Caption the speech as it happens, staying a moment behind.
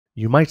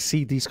you might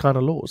see these kind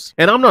of laws.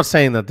 And I'm not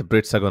saying that the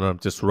Brits are going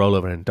to just roll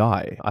over and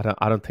die.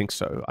 I don't think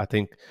so. I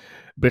think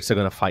Brits are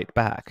going to fight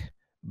back.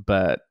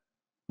 But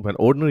when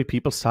ordinary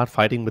people start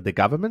fighting with the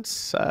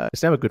governments,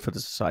 it's never good for the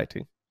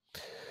society.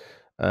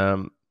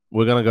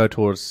 We're going to go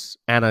towards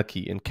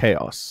anarchy and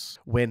chaos,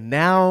 where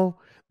now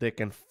they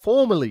can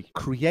formally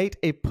create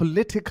a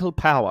political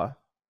power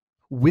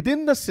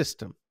within the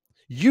system,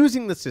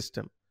 using the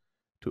system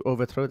to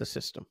overthrow the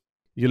system.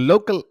 Your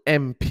local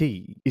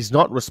MP is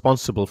not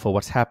responsible for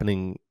what's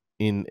happening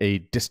in a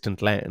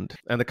distant land.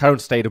 And the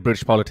current state of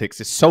British politics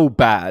is so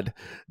bad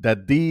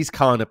that these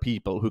kind of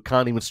people who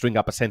can't even string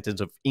up a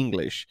sentence of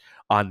English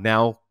are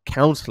now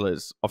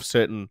councillors of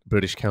certain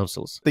British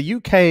councils. The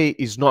UK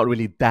is not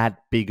really that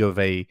big of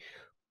a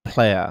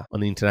player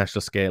on the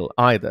international scale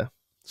either.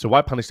 So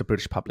why punish the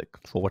British public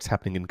for what's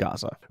happening in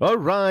Gaza? All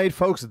right,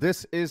 folks,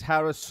 this is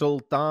Harris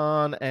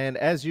Sultan. And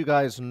as you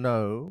guys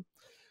know,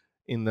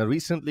 in the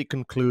recently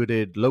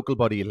concluded local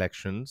body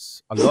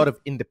elections, a lot of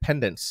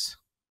independents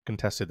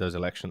contested those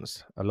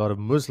elections. A lot of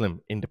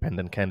Muslim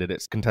independent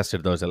candidates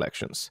contested those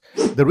elections.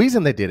 The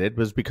reason they did it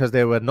was because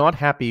they were not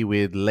happy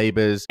with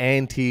Labour's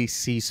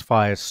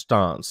anti-ceasefire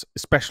stance,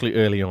 especially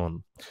early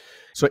on.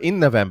 So in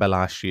November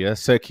last year,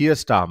 Sir Keir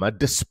Starmer,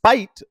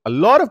 despite a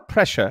lot of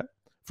pressure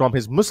from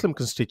his Muslim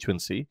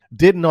constituency,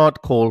 did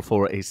not call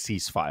for a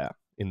ceasefire.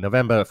 In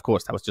November, of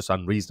course, that was just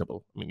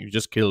unreasonable. I mean, you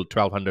just killed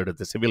 1,200 of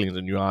the civilians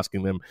and you're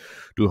asking them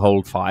to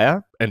hold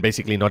fire and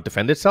basically not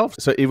defend itself.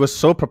 So it was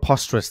so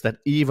preposterous that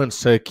even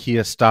Sir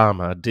Keir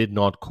Starmer did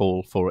not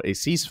call for a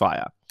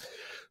ceasefire.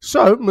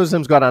 So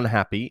Muslims got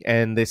unhappy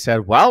and they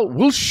said, well,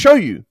 we'll show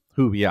you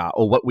who we are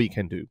or what we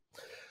can do.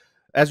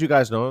 As you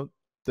guys know,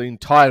 the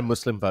entire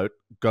Muslim vote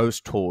goes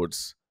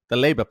towards the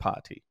Labour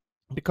Party.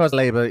 Because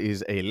Labour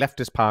is a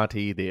leftist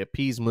party, they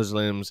appease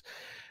Muslims,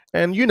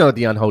 and you know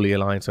the unholy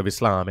alliance of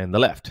Islam and the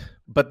left.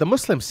 But the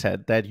Muslims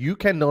said that you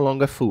can no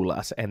longer fool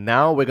us, and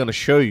now we're going to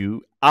show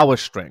you our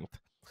strength.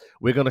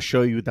 We're going to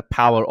show you the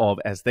power of,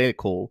 as they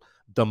call,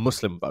 the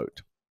Muslim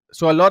vote.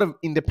 So a lot of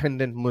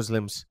independent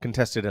Muslims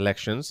contested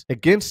elections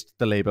against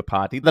the Labour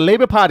Party. The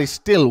Labour Party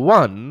still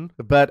won,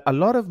 but a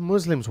lot of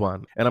Muslims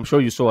won. And I'm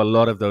sure you saw a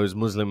lot of those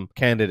Muslim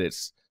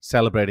candidates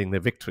celebrating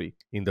their victory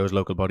in those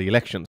local body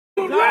elections.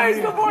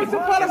 Raise the voice of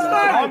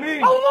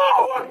Palestine!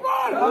 Allahu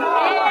Akbar!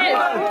 Allahu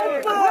Akbar!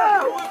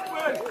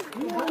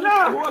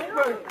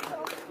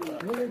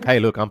 Hey,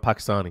 look, I'm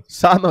Pakistani.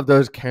 Some of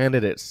those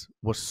candidates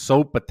were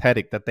so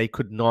pathetic that they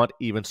could not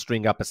even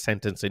string up a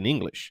sentence in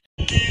English.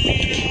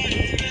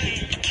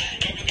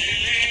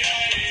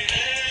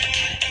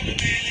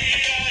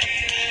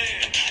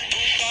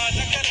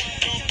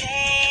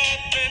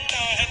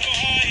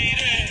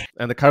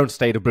 And the current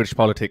state of British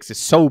politics is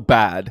so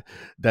bad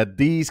that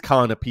these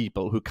kind of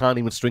people who can't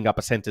even string up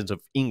a sentence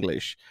of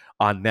English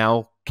are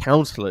now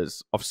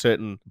councillors of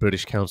certain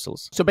British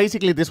councils. So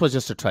basically, this was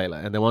just a trailer,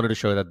 and they wanted to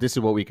show that this is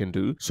what we can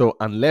do. So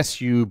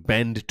unless you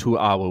bend to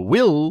our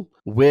will,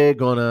 we're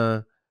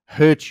gonna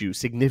hurt you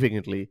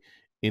significantly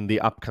in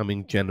the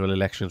upcoming general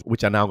elections,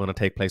 which are now going to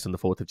take place on the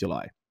 4th of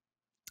July.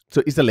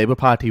 So is the Labour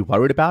Party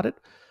worried about it?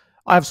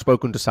 I've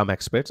spoken to some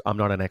experts. I'm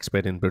not an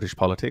expert in British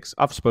politics.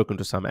 I've spoken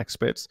to some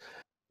experts.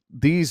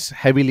 These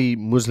heavily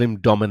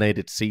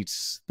Muslim-dominated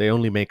seats, they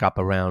only make up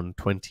around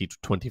 20 to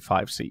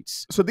 25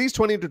 seats. So these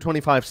 20 to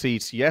 25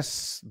 seats,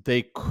 yes,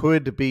 they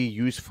could be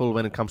useful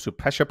when it comes to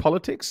pressure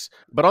politics,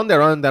 but on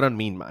their own, they don't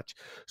mean much.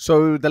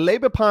 So the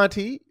Labour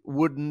Party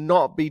would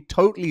not be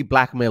totally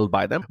blackmailed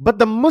by them, but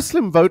the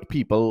Muslim vote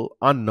people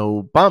are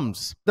no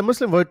bums. The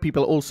Muslim vote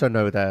people also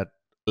know that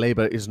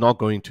Labour is not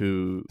going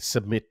to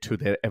submit to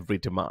their every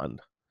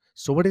demand.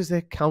 So what is their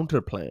counter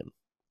plan?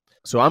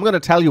 So I'm going to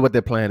tell you what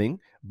they're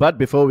planning. But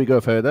before we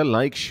go further,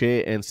 like,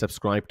 share, and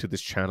subscribe to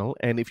this channel.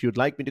 And if you'd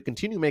like me to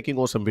continue making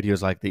awesome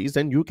videos like these,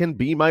 then you can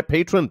be my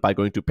patron by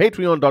going to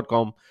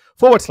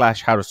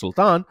patreon.com/Harris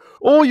Sultan,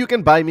 or you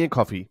can buy me a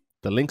coffee.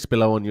 The link's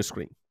below on your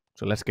screen.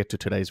 So let's get to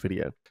today's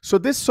video. So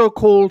this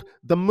so-called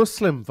the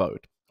Muslim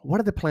vote, what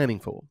are they planning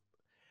for?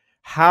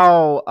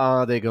 How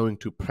are they going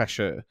to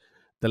pressure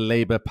the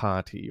Labour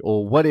Party?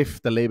 Or what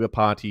if the Labour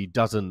Party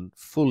doesn't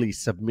fully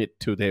submit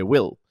to their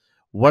will?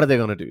 What are they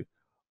going to do?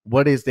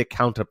 What is their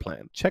counter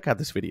plan? Check out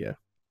this video.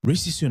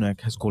 Rishi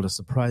Sunak has called a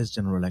surprise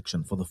general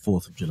election for the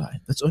 4th of July.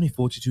 That's only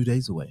 42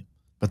 days away.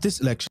 But this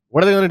election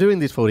What are they going to do in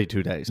these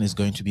 42 days? is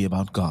going to be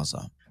about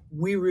Gaza.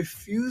 We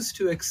refuse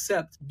to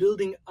accept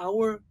building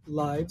our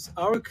lives,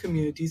 our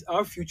communities,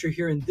 our future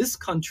here in this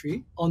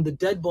country on the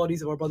dead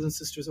bodies of our brothers and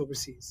sisters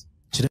overseas.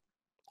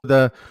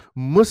 The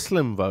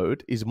Muslim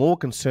vote is more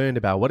concerned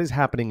about what is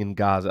happening in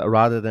Gaza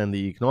rather than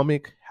the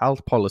economic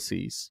health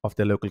policies of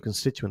their local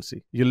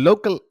constituency. Your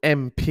local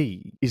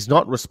MP is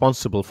not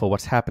responsible for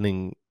what's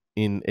happening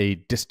in a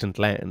distant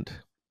land.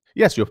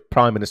 Yes, your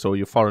prime minister or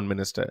your foreign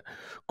minister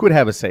could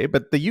have a say,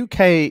 but the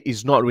UK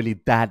is not really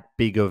that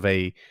big of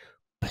a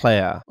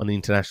player on the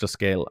international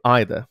scale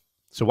either.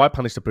 So why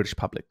punish the British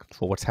public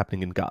for what's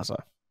happening in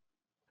Gaza?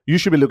 You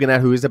should be looking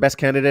at who is the best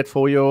candidate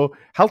for your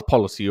health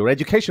policy, or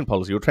education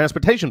policy, or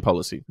transportation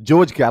policy.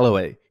 George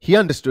Galloway, he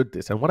understood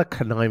this, and what a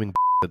conniving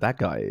that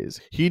guy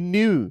is. He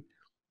knew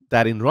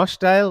that in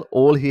Rochdale,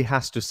 all he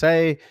has to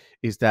say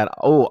is that,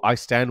 oh, I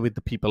stand with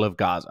the people of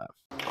Gaza.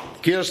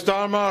 Keir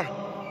Starmer,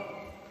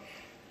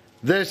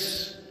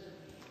 this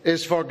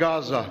is for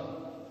Gaza.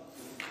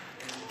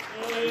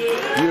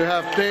 You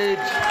have paid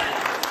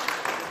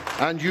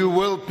and you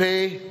will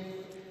pay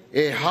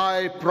a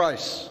high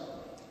price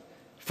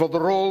for the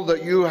role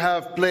that you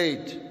have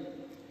played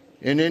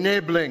in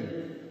enabling,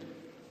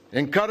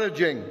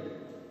 encouraging,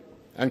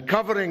 and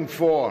covering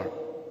for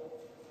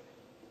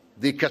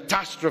the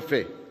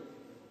catastrophe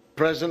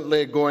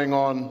presently going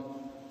on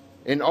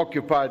in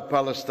occupied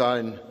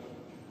Palestine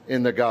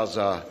in the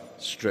Gaza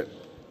Strip.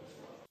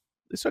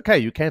 It's okay,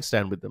 you can't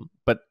stand with them,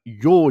 but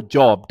your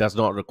job does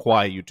not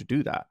require you to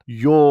do that.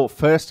 Your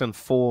first and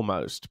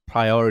foremost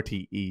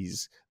priority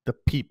is the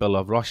people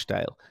of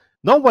Rochdale.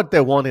 Not what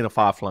they want in a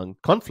far-flung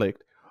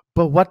conflict,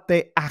 but what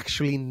they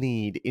actually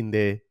need in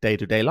their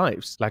day-to-day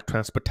lives, like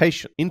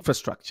transportation,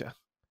 infrastructure,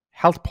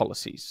 health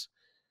policies,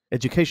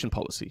 education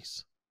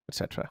policies,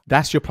 etc.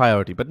 That's your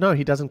priority. But no,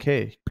 he doesn't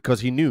care,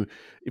 because he knew,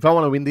 if I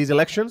want to win these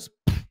elections,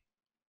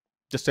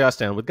 just say I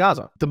stand with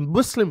Gaza. The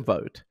Muslim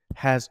vote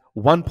has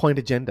one-point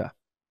agenda.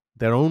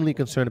 They're only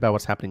concerned about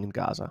what's happening in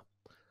Gaza.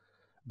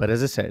 But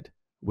as I said,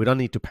 we don't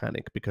need to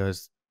panic,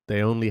 because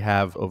they only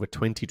have over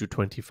 20 to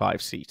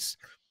 25 seats.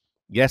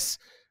 Yes,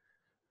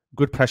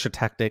 good pressure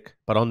tactic,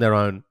 but on their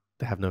own,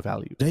 they have no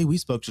value. Today we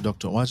spoke to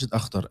Dr. Wajid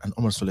Akhtar and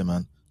Omar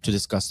Suleiman to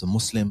discuss the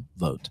Muslim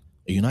vote,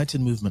 a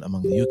united movement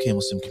among the UK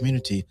Muslim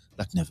community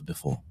like never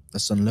before.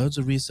 That's done loads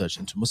of research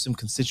into Muslim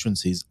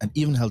constituencies and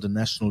even held a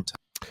national...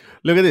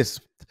 Look at this.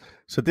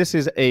 So this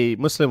is a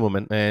Muslim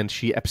woman, and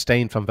she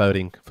abstained from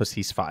voting for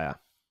ceasefire.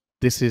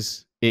 This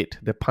is it.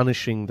 They're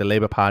punishing the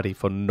Labour Party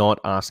for not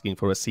asking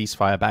for a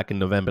ceasefire back in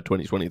November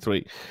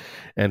 2023.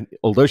 And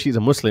although she's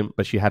a Muslim,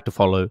 but she had to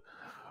follow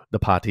the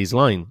party's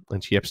line,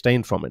 and she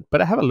abstained from it.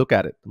 But have a look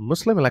at it. The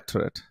Muslim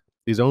electorate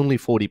is only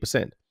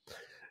 40%.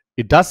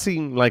 It does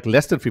seem like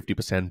less than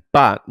 50%,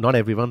 but not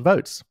everyone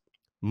votes.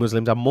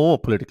 Muslims are more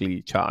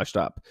politically charged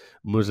up.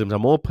 Muslims are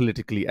more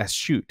politically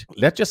astute.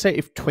 Let's just say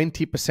if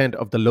 20%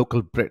 of the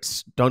local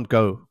Brits don't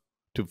go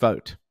to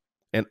vote,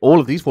 and all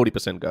of these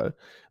 40% go,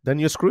 then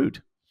you're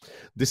screwed.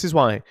 This is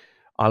why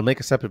I'll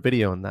make a separate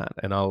video on that,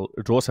 and I'll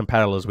draw some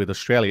parallels with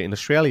Australia. In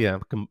Australia,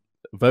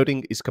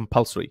 voting is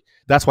compulsory.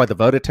 That's why the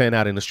voter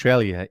turnout in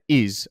Australia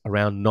is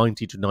around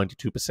 90 to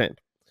 92%.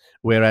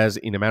 Whereas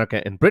in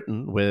America and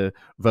Britain, where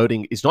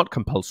voting is not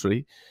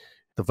compulsory,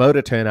 the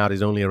voter turnout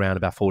is only around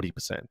about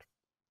 40%.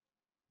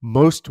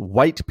 Most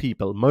white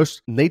people,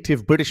 most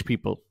native British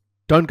people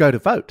don't go to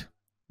vote.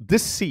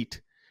 This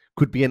seat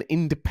could be an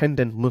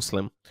independent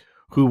Muslim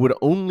who would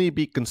only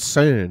be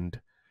concerned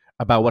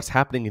about what's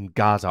happening in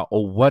Gaza,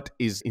 or what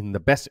is in the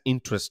best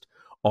interest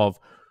of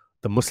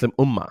the Muslim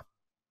Ummah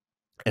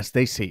as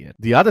they see it.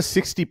 The other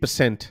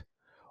 60%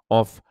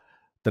 of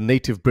the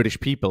native British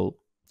people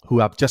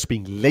who are just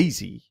being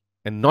lazy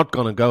and not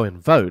going to go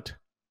and vote,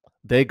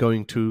 they're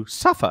going to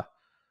suffer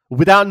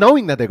without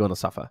knowing that they're going to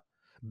suffer.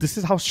 This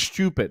is how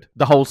stupid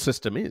the whole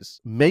system is.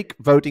 Make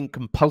voting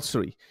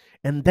compulsory,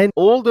 and then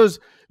all those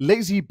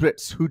lazy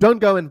Brits who don't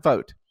go and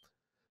vote,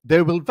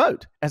 they will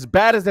vote. As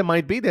bad as they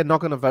might be, they're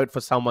not going to vote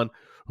for someone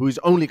who is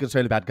only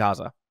concerned about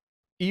Gaza.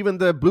 Even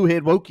the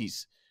blue-haired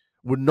wokies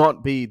would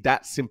not be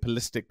that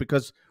simplistic,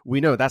 because we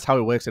know that's how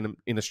it works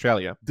in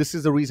Australia. This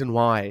is the reason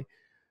why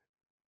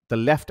the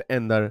left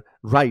and the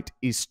right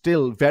is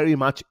still very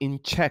much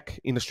in check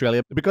in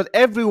Australia, because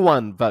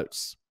everyone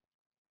votes.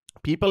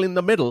 People in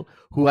the middle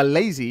who are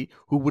lazy,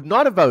 who would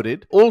not have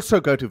voted, also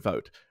go to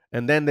vote.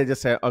 And then they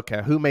just say,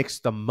 okay, who makes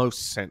the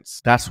most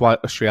sense? That's why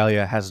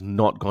Australia has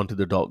not gone to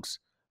the dogs.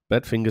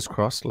 But fingers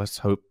crossed, let's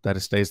hope that it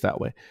stays that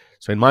way.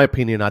 So in my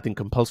opinion, I think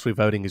compulsory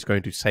voting is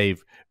going to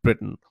save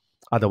Britain.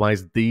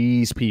 Otherwise,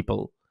 these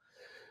people,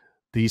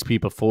 40%,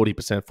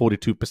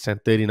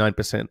 42%,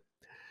 39%,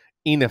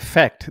 in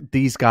effect,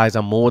 these guys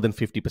are more than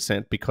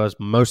 50% because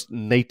most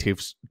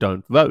natives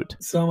don't vote.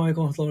 Assalamu alaikum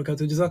wa rahmatullahi wa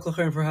barakatuh. Jazakallah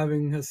khairan for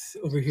having us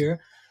over here.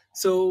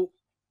 So,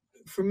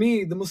 for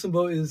me, the Muslim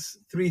vote is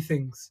three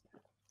things.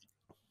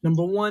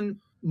 Number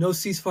one, no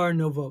ceasefire,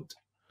 no vote.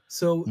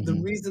 So the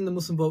reason the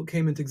Muslim vote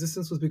came into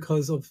existence was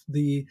because of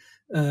the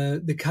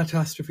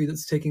catastrophe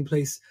that's taking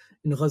place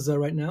in Gaza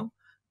right now.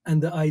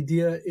 And the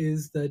idea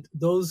is that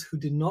those who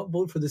did not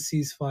vote for the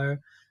ceasefire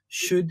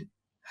should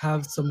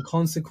have some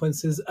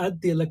consequences at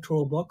the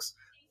electoral box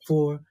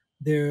for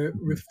their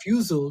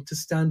refusal to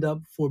stand up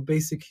for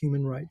basic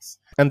human rights.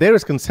 And there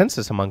is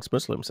consensus amongst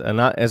Muslims.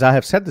 And as I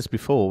have said this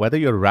before, whether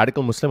you're a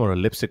radical Muslim or a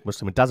lipstick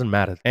Muslim, it doesn't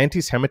matter.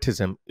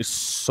 Anti-Semitism is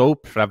so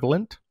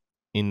prevalent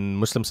in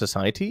Muslim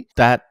society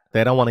that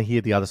they don't want to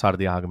hear the other side of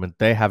the argument.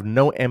 They have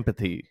no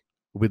empathy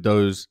with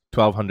those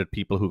 1,200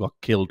 people who got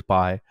killed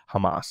by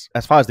Hamas.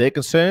 As far as they're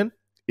concerned,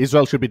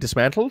 Israel should be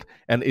dismantled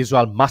and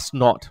Israel must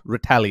not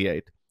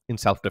retaliate in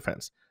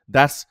self-defense.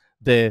 That's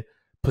their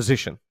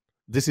position.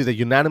 This is a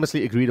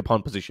unanimously agreed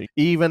upon position.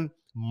 Even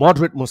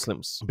Moderate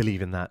Muslims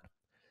believe in that.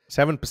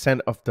 7%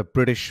 of the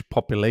British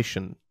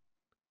population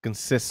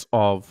consists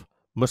of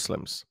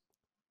Muslims,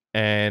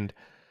 and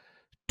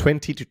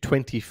 20 to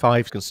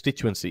 25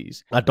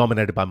 constituencies are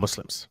dominated by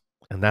Muslims.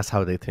 And that's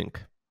how they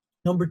think.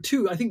 Number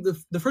two, I think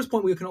the first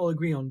point we can all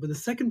agree on, but the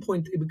second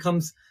point, it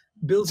becomes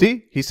builds.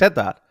 See, he said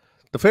that.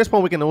 The first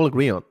point we can all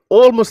agree on.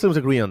 All Muslims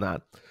agree on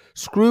that.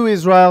 Screw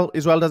Israel.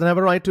 Israel doesn't have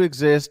a right to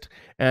exist,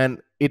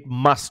 and it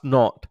must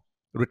not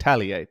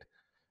retaliate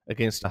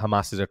against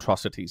Hamas's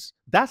atrocities.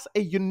 That's a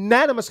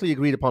unanimously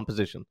agreed upon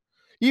position.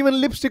 Even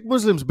lipstick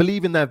Muslims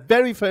believe in that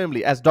very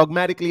firmly, as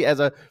dogmatically as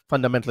a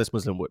fundamentalist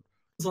Muslim would.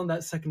 On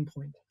that second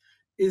point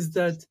is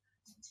that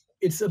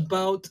it's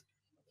about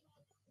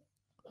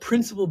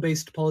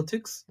principle-based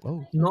politics,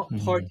 not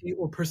party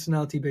or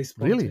personality-based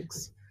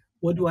politics. Really?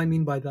 What do I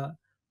mean by that?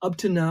 Up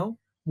to now,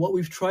 what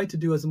we've tried to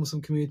do as a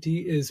Muslim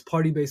community is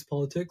party-based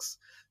politics.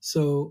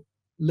 So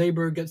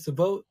Labour gets the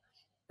vote,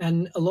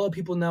 and a lot of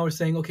people now are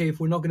saying, okay, if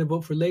we're not going to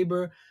vote for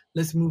Labour,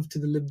 let's move to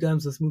the Lib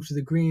Dems, let's move to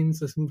the Greens,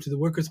 let's move to the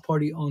Workers'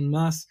 Party en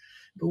masse.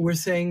 But we're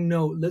saying,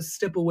 no, let's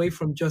step away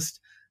from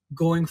just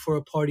going for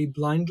a party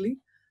blindly.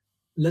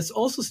 Let's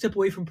also step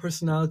away from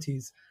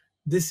personalities.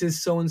 This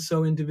is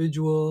so-and-so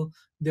individual,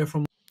 they're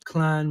from my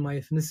clan, my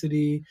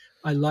ethnicity,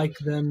 I like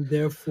them,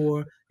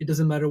 therefore it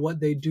doesn't matter what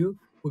they do,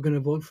 we're going to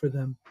vote for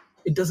them.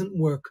 It doesn't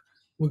work.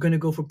 We're going to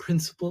go for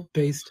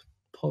principle-based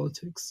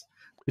politics.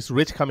 It's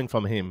rich coming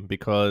from him,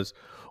 because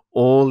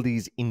all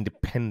these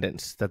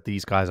independents that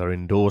these guys are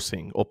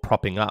endorsing or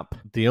propping up,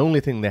 the only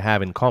thing they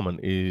have in common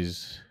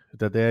is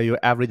that they're your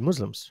average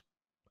Muslims.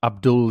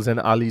 Abduls and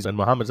Alis and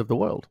Muhammads of the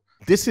world.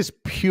 This is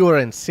pure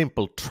and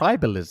simple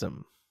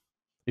tribalism.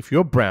 If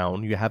you're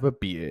brown, you have a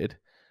beard,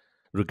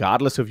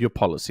 regardless of your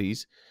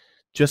policies,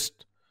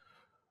 just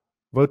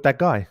vote that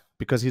guy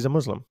because he's a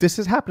Muslim. This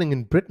is happening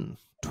in Britain,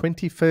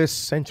 21st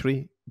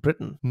century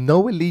Britain.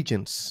 No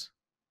allegiance,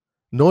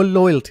 no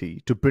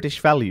loyalty to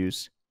British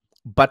values,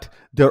 but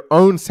their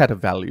own set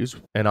of values.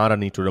 And I don't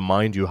need to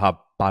remind you how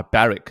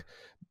barbaric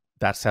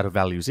that set of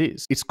values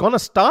is. It's going to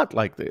start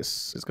like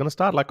this. It's going to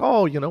start like,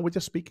 oh, we're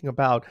just speaking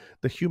about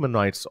the human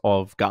rights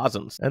of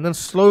Gazans. And then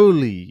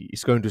slowly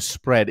it's going to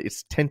spread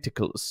its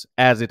tentacles,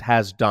 as it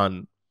has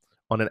done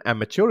on an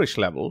amateurish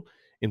level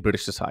in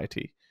British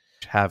society.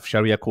 Have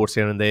Sharia courts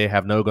here and there,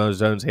 have no-go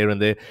zones here and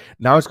there.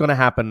 Now it's going to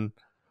happen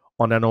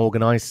on an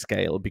organized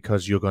scale,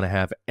 because you're going to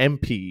have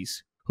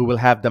MPs who will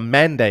have the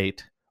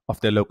mandate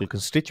of their local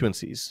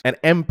constituencies. An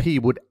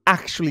MP would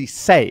actually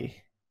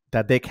say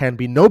that there can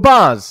be no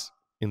bars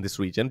in this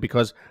region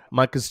because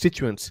my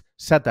constituents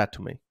said that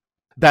to me.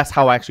 That's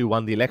how I actually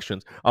won the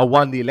elections. I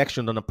won the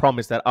election on a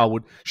promise that I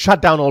would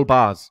shut down all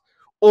bars,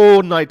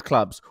 all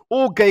nightclubs,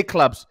 all gay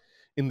clubs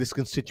in this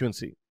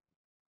constituency.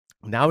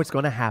 Now it's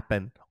going to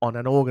happen on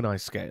an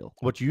organized scale.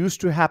 What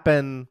used to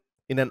happen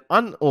in an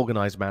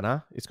unorganized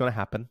manner, it's going to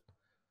happen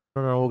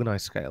on an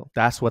organized scale.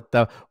 That's what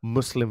the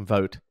Muslim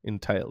vote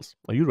entails.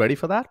 Are you ready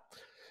for that?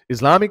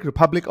 Islamic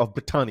Republic of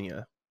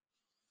Britannia.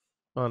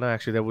 Oh, no,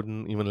 actually, they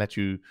wouldn't even let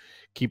you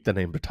keep the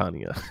name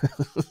Britannia.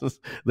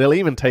 They'll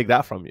even take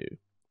that from you.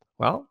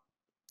 Well,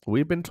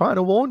 we've been trying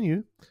to warn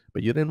you,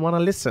 but you didn't want to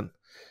listen.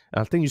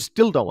 And I think you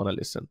still don't want to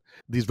listen.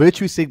 These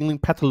virtue-signaling,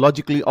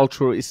 pathologically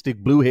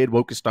altruistic, blue-haired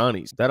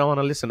Wokistanis, they don't want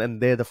to listen,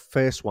 and they're the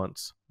first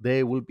ones.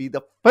 They will be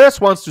the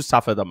first ones to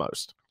suffer the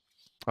most.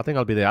 I think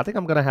I'll be there. I think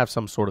I'm going to have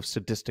some sort of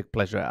sadistic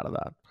pleasure out of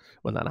that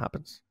when that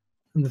happens.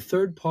 And the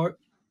third part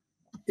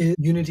is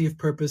unity of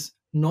purpose,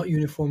 not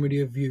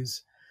uniformity of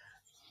views.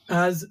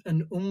 As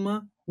an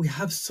ummah, we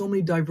have so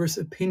many diverse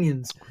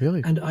opinions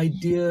and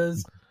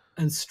ideas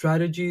and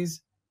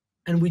strategies,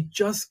 and we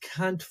just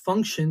can't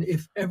function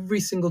if every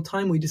single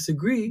time we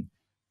disagree,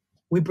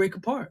 we break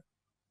apart.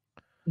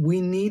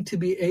 We need to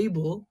be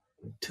able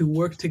to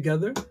work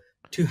together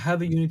to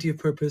have a unity of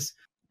purpose.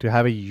 To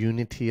have a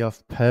unity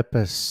of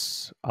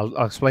purpose.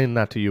 I'll explain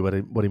that to you,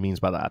 what he means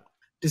by that.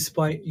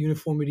 Despite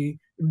uniformity,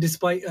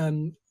 despite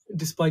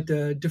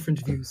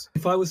different views.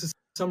 If I was to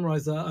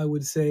summarize that, I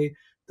would say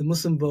the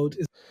Muslim vote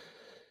is...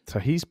 So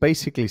he's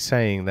basically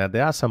saying that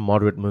there are some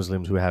moderate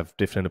Muslims who have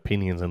different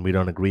opinions and we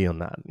don't agree on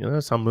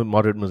that. Some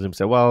moderate Muslims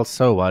say, well,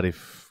 so what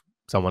if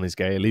someone is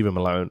gay? Leave him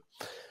alone.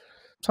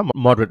 Some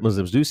moderate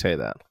Muslims do say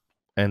that.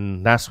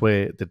 And that's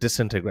where they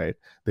disintegrate.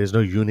 There's no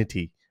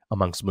unity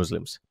amongst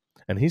Muslims.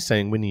 And he's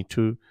saying we need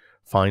to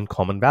find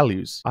common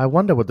values. I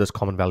wonder what those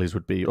common values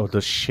would be, or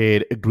the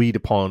shared, agreed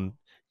upon,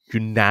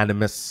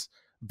 unanimous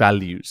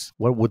values.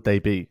 What would they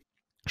be?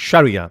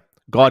 Sharia,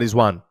 God is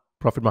one.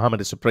 Prophet Muhammad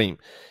is supreme.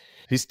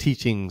 His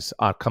teachings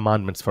are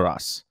commandments for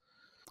us.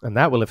 And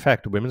that will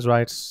affect women's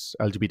rights,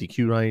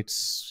 LGBTQ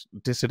rights,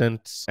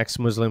 dissidents,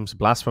 ex-Muslims,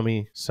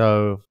 blasphemy.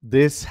 So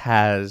this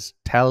has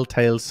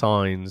telltale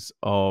signs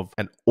of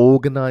an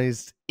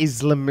organized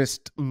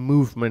Islamist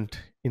movement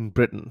in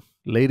Britain.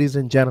 Ladies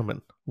and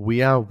gentlemen,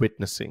 we are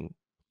witnessing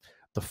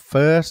the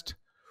first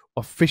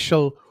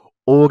official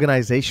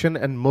organization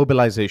and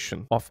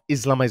mobilization of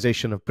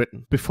Islamization of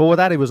Britain. Before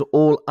that, it was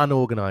all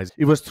unorganized.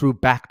 It was through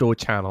backdoor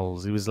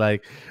channels. It was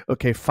like,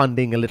 okay,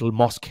 funding a little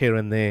mosque here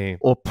and there,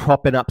 or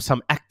propping up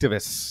some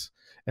activists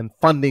and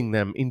funding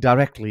them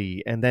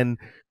indirectly, and then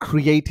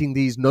creating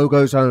these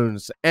no-go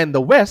zones. And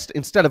the West,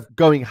 instead of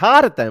going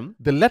hard at them,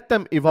 they let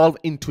them evolve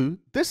into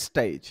this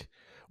stage,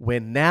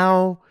 where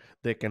now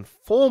they can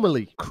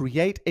formally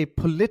create a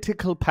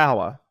political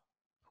power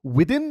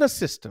within the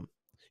system,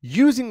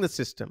 using the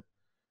system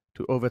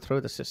to overthrow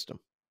the system.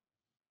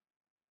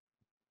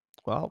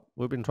 Well,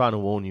 we've been trying to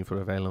warn you for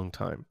a very long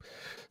time.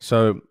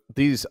 So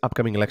these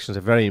upcoming elections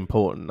are very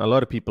important. A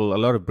lot of people,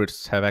 a lot of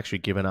Brits have actually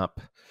given up,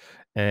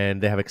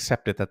 and they have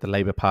accepted that the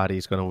Labour Party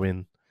is going to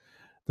win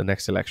the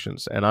next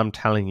elections. And I'm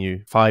telling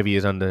you, 5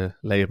 years under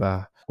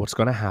Labour, what's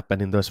going to happen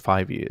in those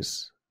 5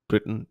 years,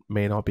 Britain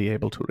may not be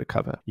able to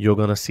recover. You're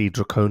going to see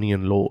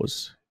draconian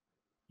laws.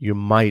 You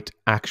might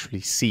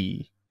actually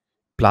see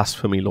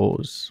blasphemy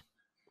laws.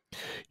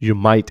 You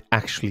might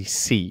actually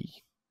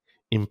see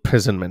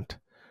imprisonment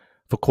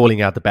for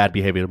calling out the bad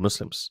behavior of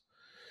Muslims.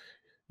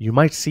 You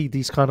might see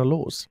these kind of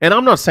laws. And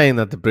I'm not saying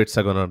that the Brits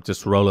are going to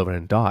just roll over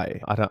and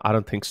die. I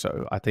don't think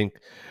so. I think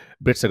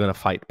Brits are going to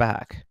fight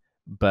back.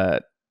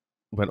 But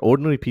when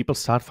ordinary people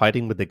start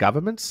fighting with the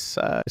governments,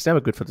 it's never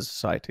good for the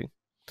society.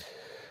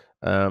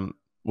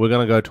 We're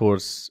going to go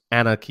towards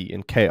anarchy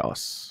and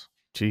chaos.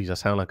 Jeez, I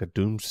sound like a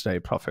doomsday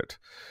prophet.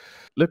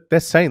 Look, they're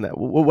saying that.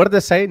 What do they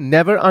say?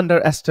 Never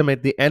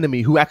underestimate the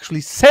enemy who actually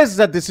says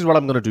that this is what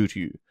I'm going to do to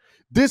you.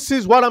 This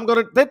is what I'm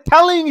going to... They're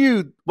telling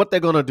you what they're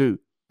going to do.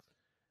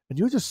 And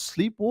you're just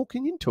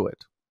sleepwalking into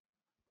it.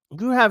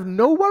 You have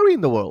no worry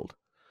in the world.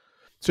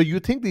 So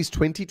you think these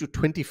 20 to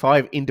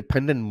 25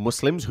 independent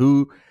Muslims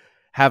who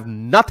have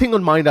nothing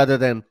on mind other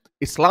than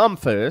Islam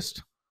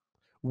first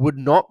would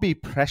not be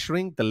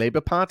pressuring the Labour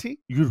Party?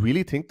 You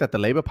really think that the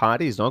Labour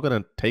Party is not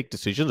going to take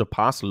decisions or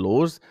pass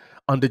laws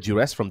under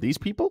duress from these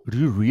people? Do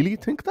you really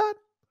think that?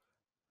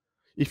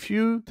 If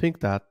you think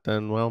that,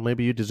 then, well,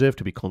 maybe you deserve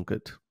to be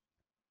conquered.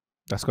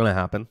 That's going to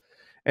happen.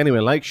 Anyway,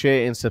 like,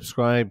 share, and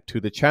subscribe to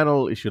the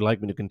channel. If you'd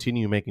like me to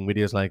continue making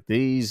videos like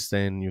these,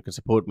 then you can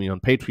support me on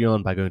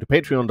Patreon by going to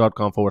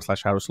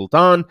patreon.com/Harris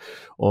Sultan,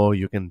 or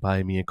you can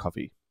buy me a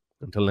coffee.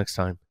 Until next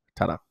time,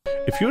 ta-da.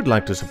 If you'd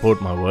like to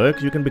support my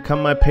work, you can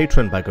become my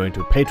patron by going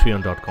to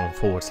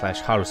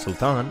patreon.com/Harris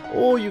Sultan,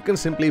 or you can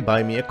simply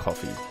buy me a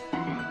coffee.